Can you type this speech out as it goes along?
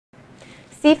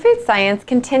Seafood science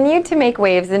continued to make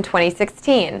waves in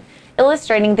 2016,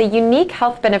 illustrating the unique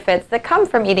health benefits that come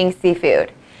from eating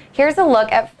seafood. Here's a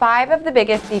look at 5 of the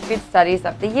biggest seafood studies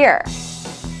of the year.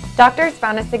 Doctors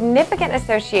found a significant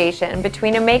association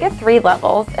between omega-3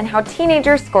 levels and how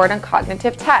teenagers scored on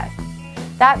cognitive tests.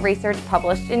 That research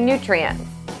published in Nutrients.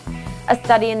 A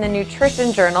study in the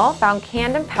Nutrition Journal found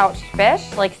canned and pouched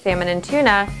fish, like salmon and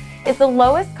tuna, is the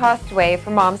lowest cost way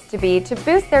for moms to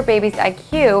boost their baby's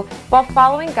IQ while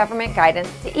following government guidance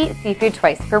to eat seafood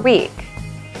twice per week.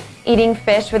 Eating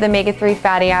fish with omega-3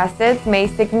 fatty acids may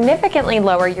significantly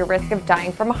lower your risk of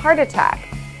dying from a heart attack,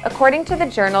 according to the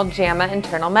journal JAMA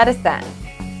Internal Medicine.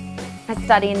 A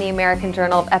study in the American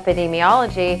Journal of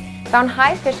Epidemiology found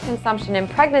high fish consumption in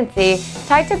pregnancy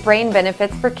tied to brain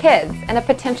benefits for kids and a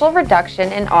potential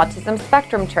reduction in autism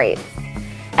spectrum traits.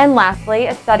 And lastly,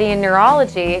 a study in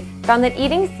neurology found that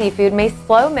eating seafood may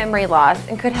slow memory loss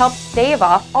and could help stave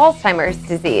off Alzheimer's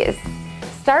disease.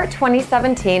 Start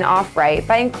 2017 off right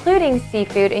by including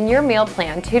seafood in your meal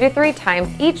plan 2 to 3 times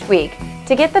each week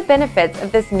to get the benefits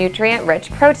of this nutrient-rich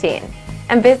protein.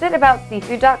 And visit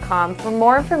aboutseafood.com for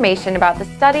more information about the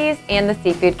studies and the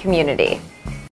seafood community.